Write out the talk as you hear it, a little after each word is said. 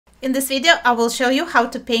In this video, I will show you how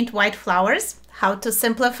to paint white flowers, how to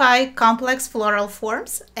simplify complex floral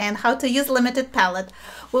forms, and how to use limited palette.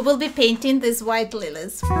 We will be painting these white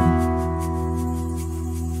lilies.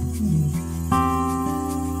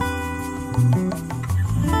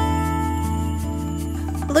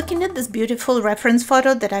 Looking at this beautiful reference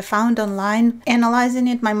photo that I found online, analyzing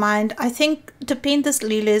it in my mind, I think to paint these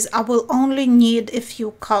lilies I will only need a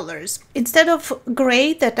few colors. Instead of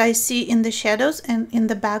gray that I see in the shadows and in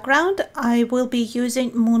the background, I will be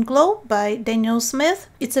using Moonglow by Daniel Smith.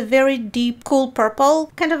 It's a very deep, cool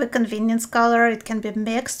purple, kind of a convenience color. It can be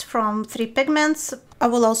mixed from 3 pigments. I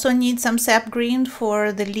will also need some sap green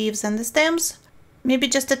for the leaves and the stems. Maybe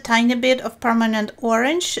just a tiny bit of permanent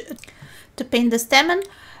orange to paint the stamen,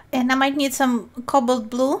 and I might need some cobalt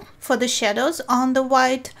blue for the shadows on the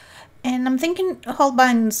white, and I'm thinking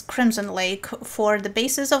Holbein's Crimson Lake for the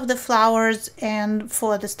bases of the flowers and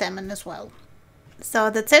for the stamen as well. So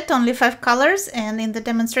that's it, only 5 colors, and in the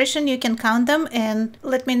demonstration you can count them and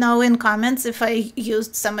let me know in comments if I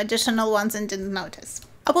used some additional ones and didn't notice.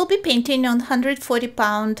 I will be painting on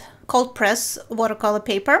 140-pound cold press watercolor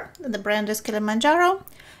paper. The brand is Kilimanjaro.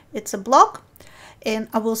 It's a block. And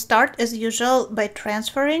I will start as usual by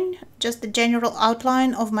transferring just the general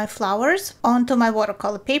outline of my flowers onto my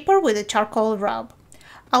watercolor paper with a charcoal rub.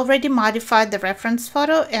 I already modified the reference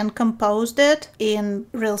photo and composed it in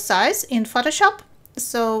real size in Photoshop.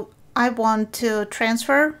 So I want to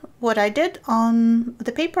transfer what I did on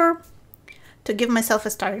the paper to give myself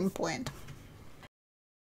a starting point.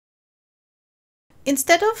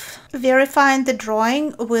 Instead of verifying the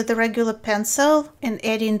drawing with a regular pencil and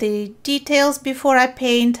adding the details before I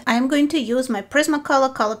paint, I'm going to use my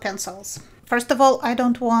Prismacolor color pencils. First of all, I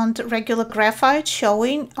don't want regular graphite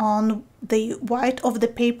showing on the white of the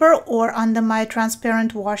paper or under my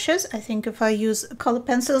transparent washes. I think if I use color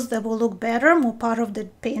pencils, they will look better, more part of the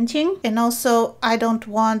painting. And also, I don't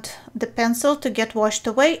want the pencil to get washed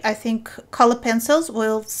away. I think color pencils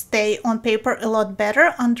will stay on paper a lot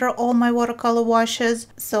better under all my watercolor washes.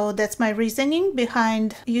 So that's my reasoning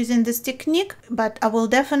behind using this technique. But I will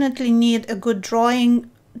definitely need a good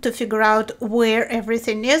drawing to figure out where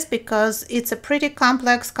everything is, because it's a pretty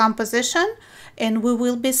complex composition and we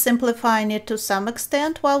will be simplifying it to some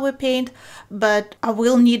extent while we paint, but I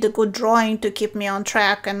will need a good drawing to keep me on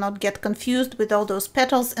track and not get confused with all those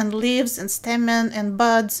petals and leaves and stamen and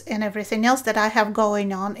buds and everything else that I have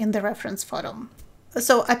going on in the reference photo.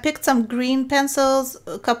 So I picked some green pencils,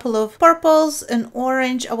 a couple of purples, and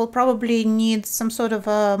orange. I will probably need some sort of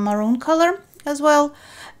a maroon color as well.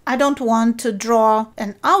 I don't want to draw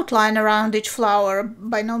an outline around each flower,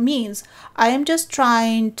 by no means. I am just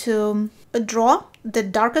trying to draw the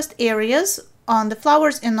darkest areas on the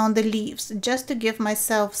flowers and on the leaves, just to give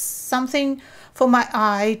myself something for my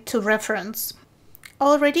eye to reference. I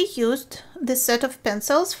already used this set of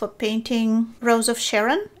pencils for painting Rose of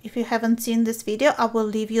Sharon. If you haven't seen this video, I will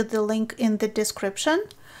leave you the link in the description.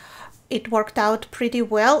 It worked out pretty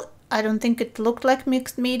well. I don't think it looked like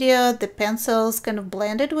mixed media. The pencils kind of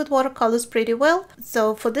blended with watercolors pretty well.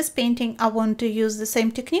 So for this painting, I want to use the same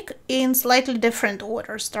technique in slightly different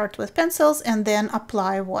order. Start with pencils and then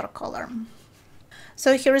apply watercolor.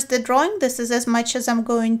 So here's the drawing. This is as much as I'm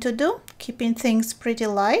going to do, keeping things pretty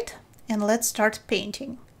light. And let's start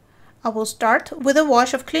painting. I will start with a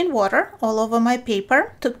wash of clean water all over my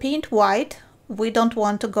paper. To paint white, we don't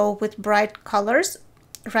want to go with bright colors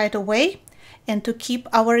right away. And to keep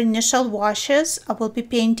our initial washes, I will be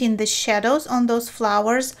painting the shadows on those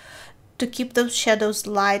flowers to keep those shadows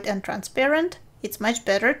light and transparent. It's much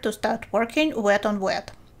better to start working wet on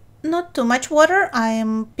wet. Not too much water. I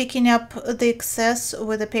am picking up the excess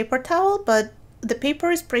with a paper towel, but the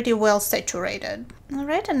paper is pretty well saturated. All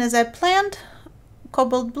right, and as I planned,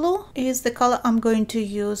 cobalt blue is the color I'm going to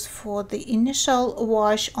use for the initial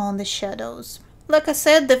wash on the shadows. Like I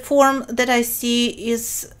said, the form that I see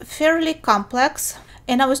is fairly complex,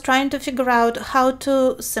 and I was trying to figure out how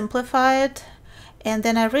to simplify it. And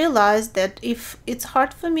then I realized that if it's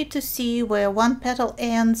hard for me to see where one petal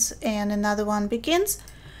ends and another one begins,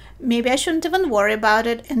 maybe I shouldn't even worry about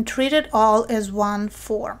it and treat it all as one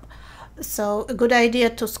form. So a good idea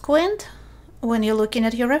to squint when you're looking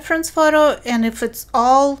at your reference photo, and if it's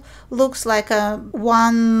all looks like a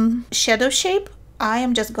one shadow shape, I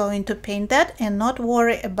am just going to paint that and not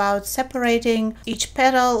worry about separating each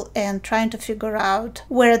petal and trying to figure out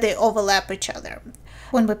where they overlap each other.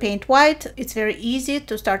 When we paint white, it's very easy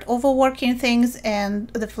to start overworking things and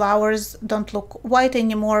the flowers don't look white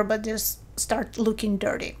anymore, but just start looking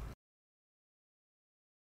dirty.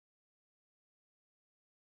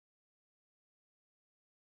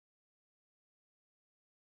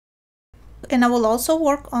 And I will also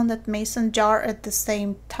work on that mason jar at the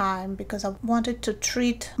same time because I wanted to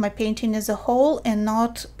treat my painting as a whole and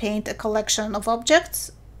not paint a collection of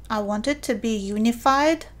objects. I want it to be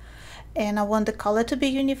unified and I want the color to be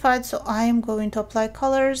unified, so I am going to apply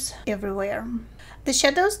colors everywhere. The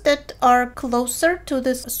shadows that are closer to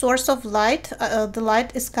the source of light, the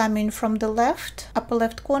light is coming from the left, upper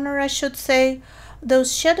left corner I should say.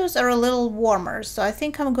 Those shadows are a little warmer, so I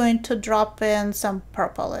think I'm going to drop in some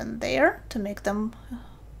purple in there to make them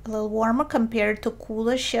a little warmer compared to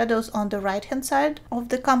cooler shadows on the right hand side of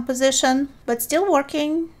the composition. But still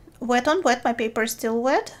working wet on wet. My paper is still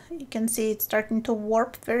wet. You can see it's starting to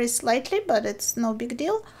warp very slightly, but it's no big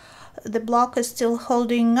deal. The block is still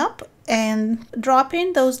holding up, and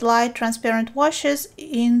dropping those light transparent washes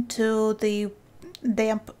into the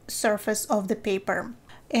damp surface of the paper.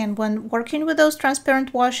 And when working with those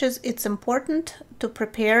transparent washes, it's important to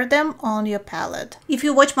prepare them on your palette. If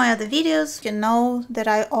you watch my other videos, you know that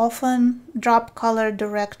I often drop color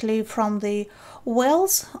directly from the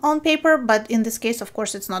wells on paper, but in this case, of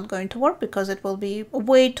course, it's not going to work because it will be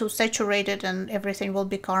way too saturated and everything will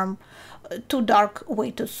become too dark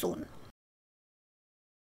way too soon.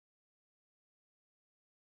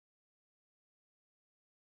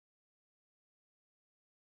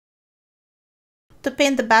 To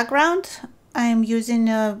paint the background, I am using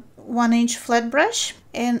a 1-inch flat brush,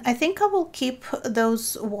 and I think I will keep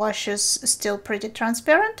those washes still pretty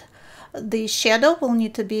transparent. The shadow will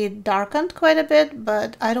need to be darkened quite a bit,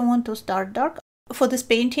 but I don't want to start dark. For this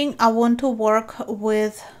painting, I want to work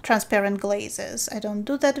with transparent glazes. I don't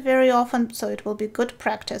do that very often, so it will be good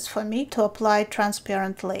practice for me to apply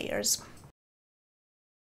transparent layers.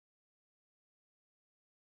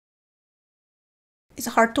 It's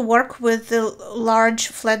hard to work with the large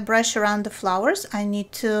flat brush around the flowers. I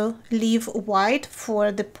need to leave white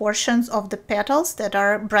for the portions of the petals that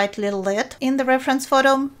are brightly lit in the reference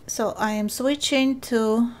photo. So I am switching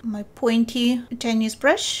to my pointy Chinese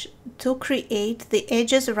brush to create the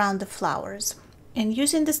edges around the flowers. And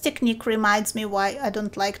using this technique reminds me why I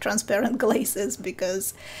don't like transparent glazes,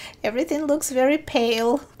 because everything looks very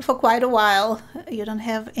pale for quite a while. You don't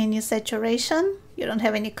have any saturation, you don't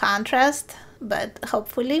have any contrast, but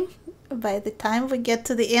hopefully by the time we get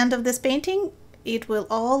to the end of this painting, it will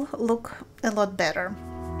all look a lot better.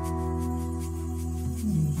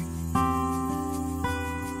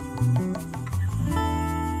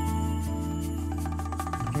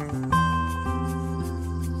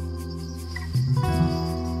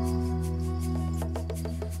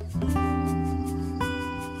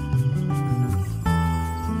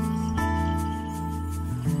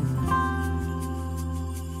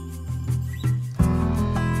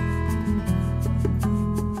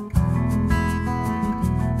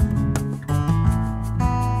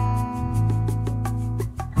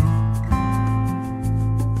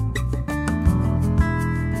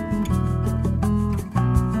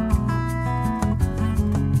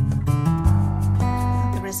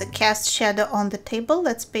 Cast shadow on the table.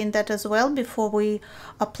 Let's paint that as well before we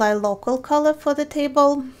apply local color for the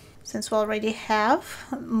table, since we already have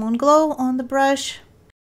moon glow on the brush.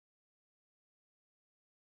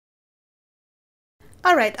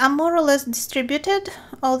 Alright, I'm more or less distributed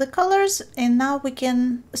all the colors, and now we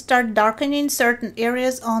can start darkening certain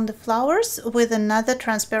areas on the flowers with another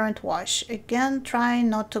transparent wash. Again,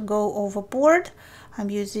 trying not to go overboard.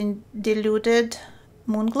 I'm using diluted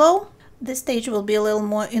moon glow. This stage will be a little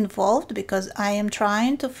more involved because I am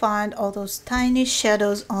trying to find all those tiny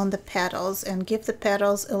shadows on the petals and give the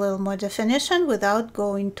petals a little more definition without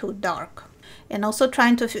going too dark. And also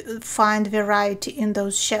trying to find variety in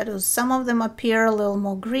those shadows. Some of them appear a little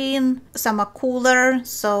more green, some are cooler,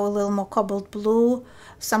 so a little more cobalt blue.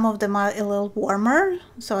 Some of them are a little warmer,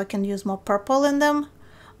 so I can use more purple in them.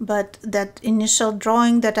 But that initial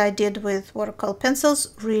drawing that I did with watercolor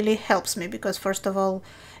pencils really helps me because, first of all,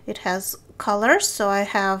 it has colors, so I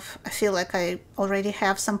feel like I already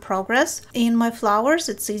have some progress in my flowers.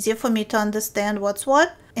 It's easier for me to understand what's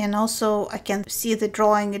what, and also I can see the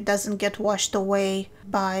drawing. It doesn't get washed away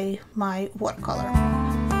by my watercolor.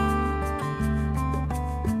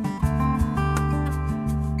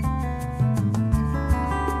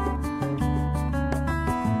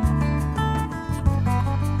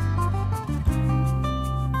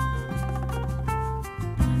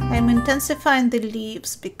 I'm intensifying the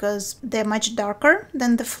leaves because they're much darker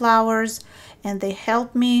than the flowers, and they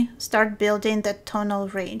help me start building that tonal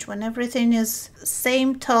range. When everything is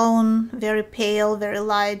same tone, very pale, very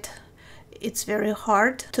light, it's very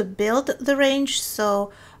hard to build the range,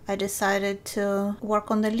 so I decided to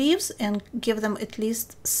work on the leaves and give them at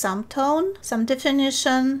least some tone, some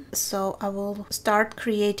definition. So I will start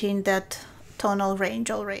creating that tonal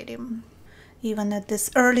range already, even at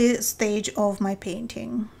this early stage of my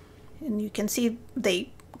painting. And you can see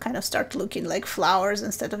they kind of start looking like flowers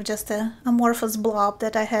instead of just a amorphous blob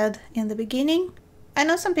that I had in the beginning. I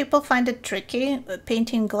know some people find it tricky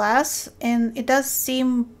painting glass, and it does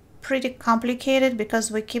seem pretty complicated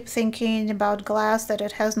because we keep thinking about glass that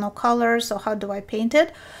it has no color, so how do I paint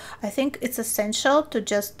it? I think it's essential to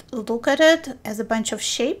just look at it as a bunch of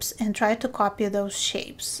shapes and try to copy those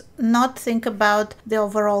shapes. Not think about the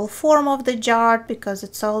overall form of the jar because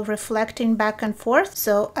it's all reflecting back and forth.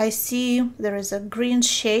 So I see there is a green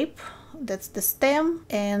shape, that's the stem,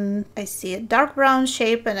 and I see a dark brown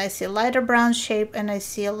shape, and I see a lighter brown shape, and I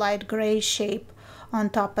see a light gray shape on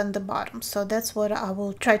top and the bottom. So that's what I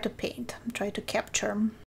will try to paint, try to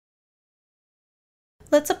capture.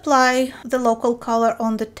 Let's apply the local color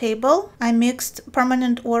on the table. I mixed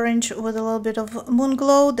permanent orange with a little bit of moon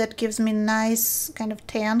glow that gives me nice kind of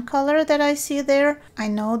tan color that I see there. I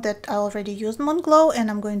know that I already used moon glow,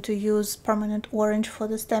 and I'm going to use permanent orange for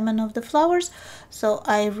the stamen of the flowers. So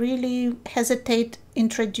I really hesitate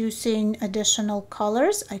introducing additional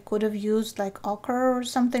colors. I could have used like ochre or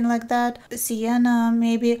something like that, sienna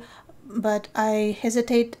maybe, but I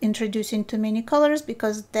hesitate introducing too many colors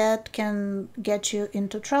because that can get you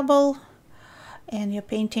into trouble and your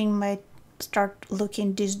painting might start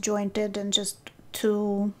looking disjointed and just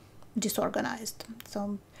too disorganized.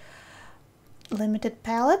 So limited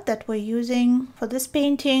palette that we're using for this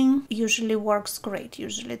painting usually works great.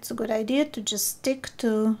 Usually it's a good idea to just stick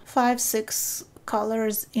to 5-6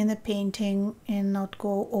 colors in a painting and not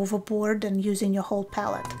go overboard and using your whole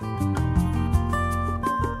palette.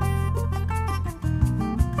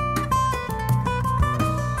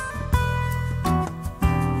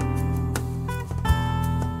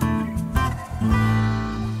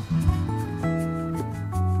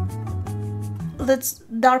 Let's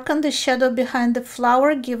darken the shadow behind the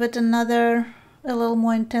flower, give it a little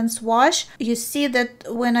more intense wash. You see that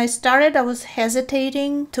when I started I was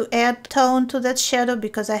hesitating to add tone to that shadow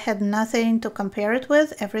because I had nothing to compare it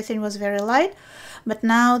with. Everything was very light. But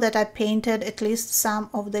now that I painted at least some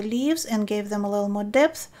of the leaves and gave them a little more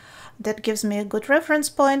depth, that gives me a good reference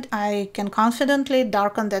point. I can confidently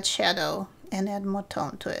darken that shadow and add more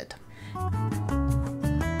tone to it.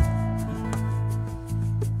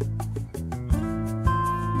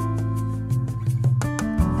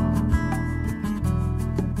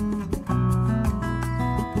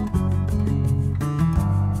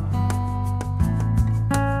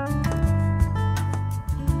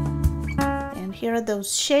 Here are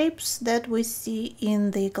those shapes that we see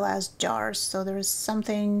in the glass jars. So there is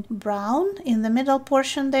something brown in the middle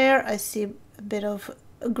portion there. I see a bit of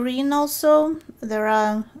green also. There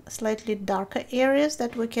are slightly darker areas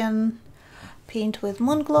that we can paint with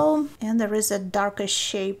moon glow, and there is a darker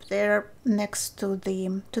shape there next to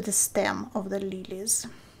the stem of the lilies.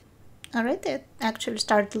 All right, it actually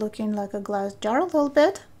started looking like a glass jar a little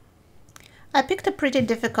bit. I picked a pretty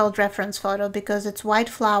difficult reference photo because it's white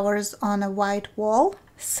flowers on a white wall.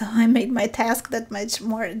 So I made my task that much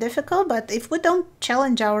more difficult. But if we don't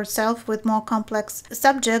challenge ourselves with more complex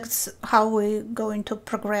subjects, how are we going to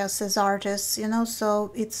progress as artists, you know?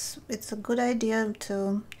 So it's a good idea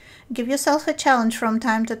to give yourself a challenge from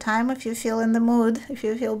time to time if you feel in the mood, if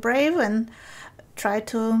you feel brave, and try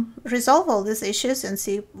to resolve all these issues and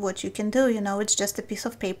see what you can do. You know, it's just a piece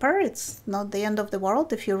of paper. It's not the end of the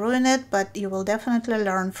world if you ruin it, but you will definitely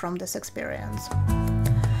learn from this experience.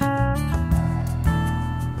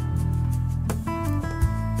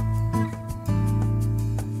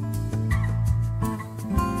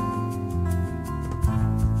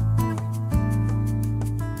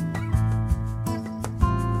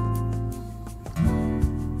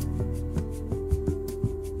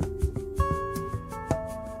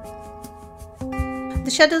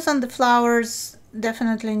 The shadows on the flowers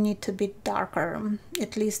definitely need to be darker,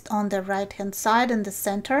 at least on the right hand side in the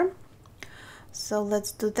center. So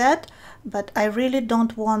let's do that, but I really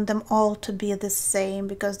don't want them all to be the same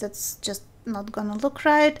because that's just not gonna look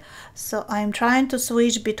right. So I'm trying to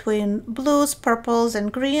switch between blues, purples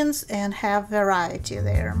and greens and have variety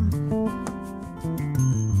there.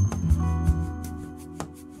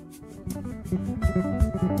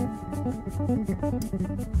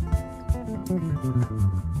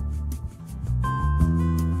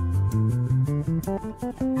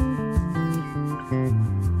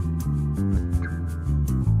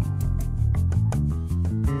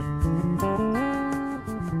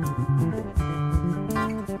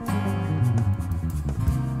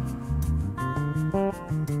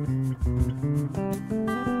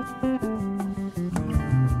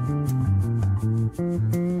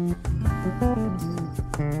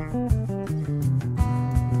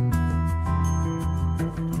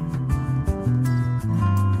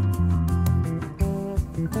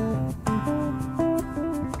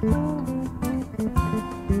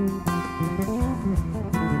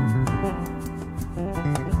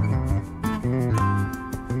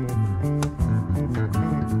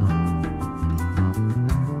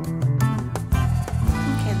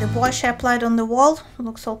 wash I applied on the wall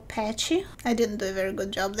looks all patchy. I didn't do a very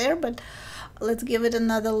good job there, but let's give it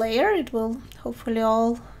another layer. It will hopefully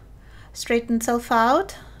all straighten itself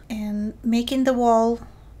out, and making the wall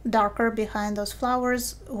darker behind those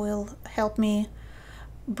flowers will help me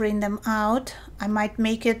bring them out. I might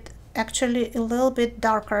make it actually a little bit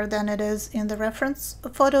darker than it is in the reference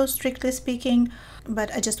photo, strictly speaking,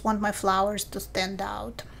 but I just want my flowers to stand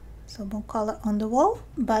out. So more color on the wall,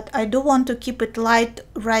 but I do want to keep it light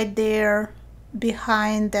right there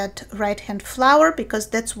behind that right hand flower, because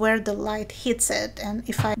that's where the light hits it, and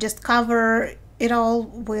if I just cover it all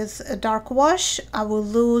with a dark wash, I will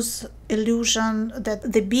lose illusion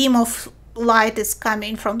that the beam of light is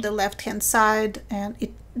coming from the left hand side, and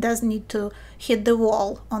it does need to hit the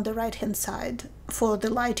wall on the right hand side for the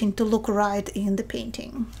lighting to look right in the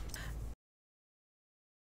painting.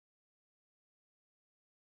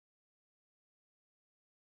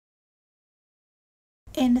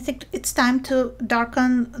 And I think it's time to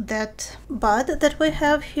darken that bud that we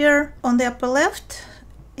have here on the upper left,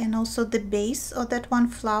 and also the base of that one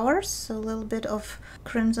flower. So a little bit of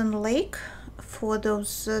Crimson Lake for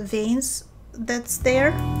those veins that's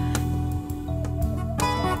there.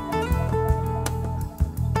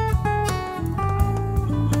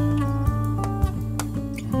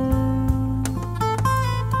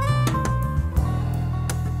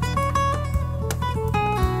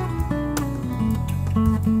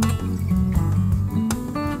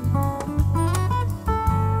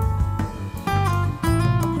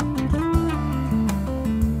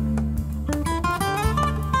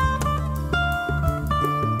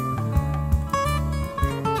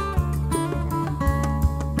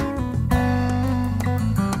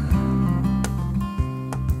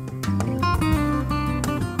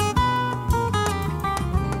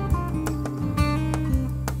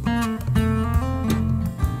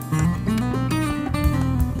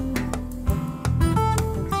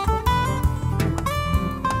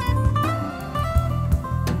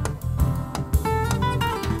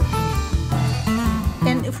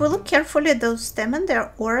 If we look carefully at those stamens,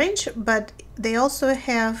 they're orange, but they also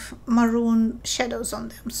have maroon shadows on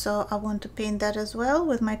them. So I want to paint that as well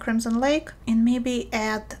with my Crimson Lake, and maybe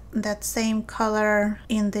add that same color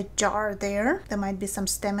in the jar there. There might be some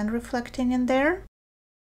stamen reflecting in there.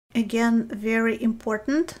 Again, very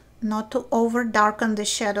important not to over darken the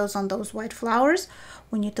shadows on those white flowers.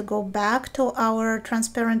 We need to go back to our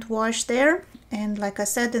transparent wash there, and like I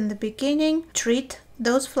said in the beginning, treat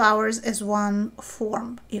those flowers as one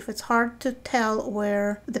form. If it's hard to tell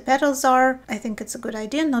where the petals are, I think it's a good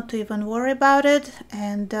idea not to even worry about it,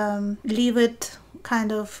 and leave it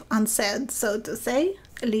kind of unsaid, so to say.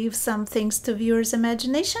 Leave some things to viewers'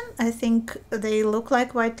 imagination. I think they look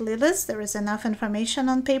like white lilies. There is enough information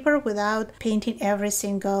on paper without painting every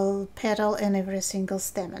single petal and every single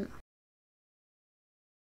stamen.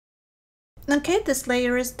 Okay, this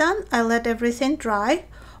layer is done. I let everything dry.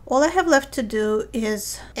 All I have left to do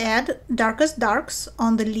is add darkest darks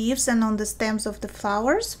on the leaves and on the stems of the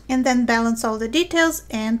flowers, and then balance all the details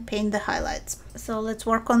and paint the highlights. So let's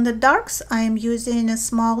work on the darks. I am using a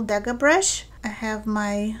small dagger brush. I have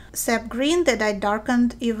my sap green that I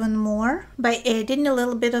darkened even more by adding a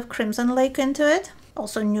little bit of Crimson Lake into it.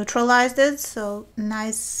 Also neutralized it, so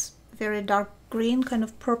nice, very dark green, kind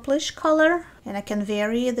of purplish color. And I can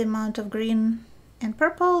vary the amount of green and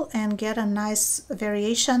purple and get a nice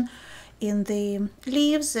variation in the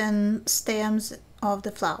leaves and stems of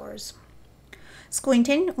the flowers.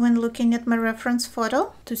 Squinting when looking at my reference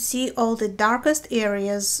photo to see all the darkest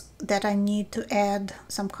areas that I need to add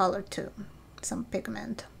some color to, some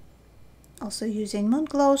pigment. Also using Moon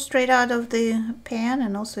Glow straight out of the pan,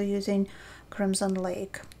 and also using Crimson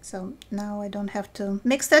Lake. So now I don't have to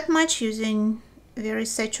mix that much, using very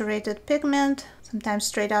saturated pigment, sometimes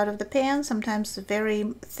straight out of the pan, sometimes a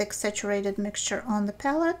very thick saturated mixture on the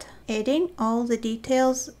palette, adding all the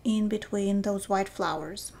details in between those white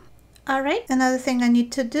flowers. Alright, another thing I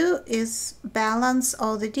need to do is balance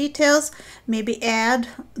all the details, maybe add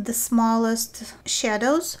the smallest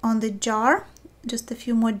shadows on the jar, just a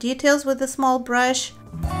few more details with a small brush.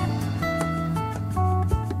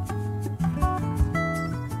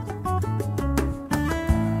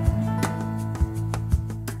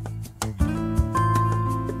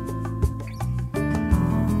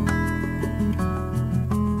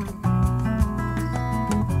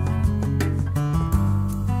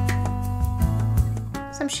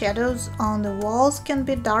 Shadows on the walls can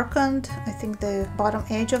be darkened. I think the bottom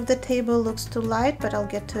edge of the table looks too light, but I'll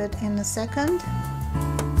get to it in a second.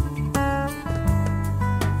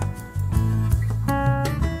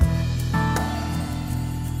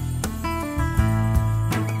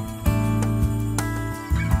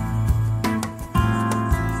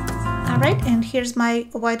 here's my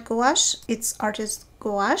white gouache. It's artist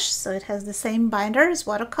gouache, so it has the same binder as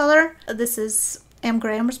watercolor. This is M.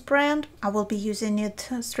 Graham's brand. I will be using it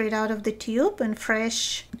straight out of the tube in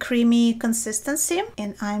fresh, creamy consistency.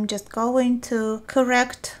 And I'm just going to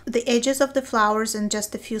correct the edges of the flowers in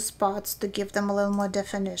just a few spots to give them a little more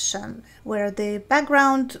definition. Where the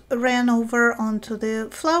background ran over onto the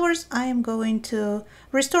flowers, I am going to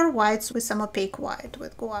restore whites with some opaque white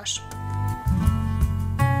with gouache.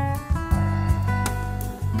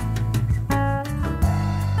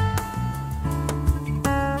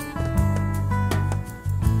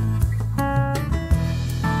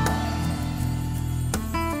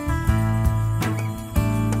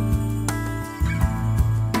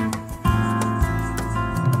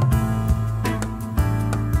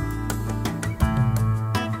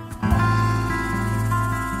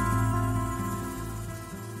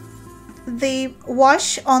 The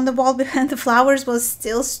wash on the wall behind the flowers was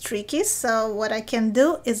still streaky, so what I can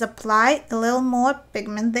do is apply a little more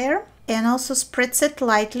pigment there and also spritz it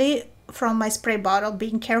lightly from my spray bottle,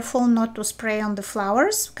 being careful not to spray on the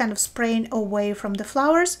flowers, kind of spraying away from the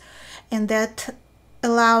flowers, and that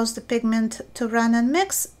allows the pigment to run and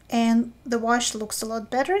mix, and the wash looks a lot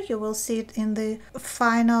better. You will see it in the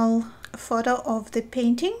final photo of the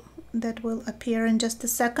painting that will appear in just a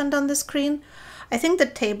second on the screen. I think the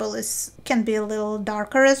table can be a little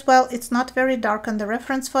darker as well. It's not very dark on the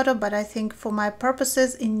reference photo, but I think for my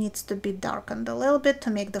purposes it needs to be darkened a little bit to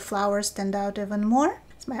make the flowers stand out even more.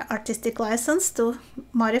 It's my artistic license to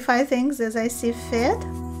modify things as I see fit.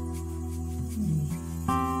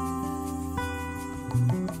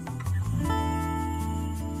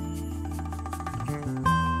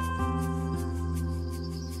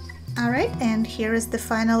 Alright, and here is the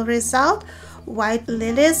final result. White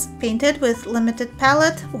lilies painted with limited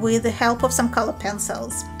palette with the help of some color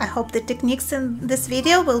pencils. I hope the techniques in this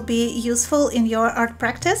video will be useful in your art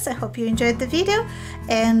practice. I hope you enjoyed the video,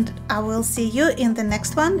 and I will see you in the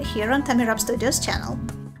next one here on Tammy Rub Studios channel.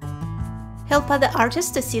 Help other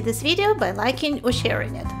artists to see this video by liking or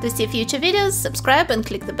sharing it. To see future videos, subscribe and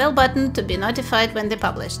click the bell button to be notified when they're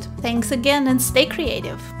published. Thanks again and stay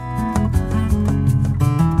creative!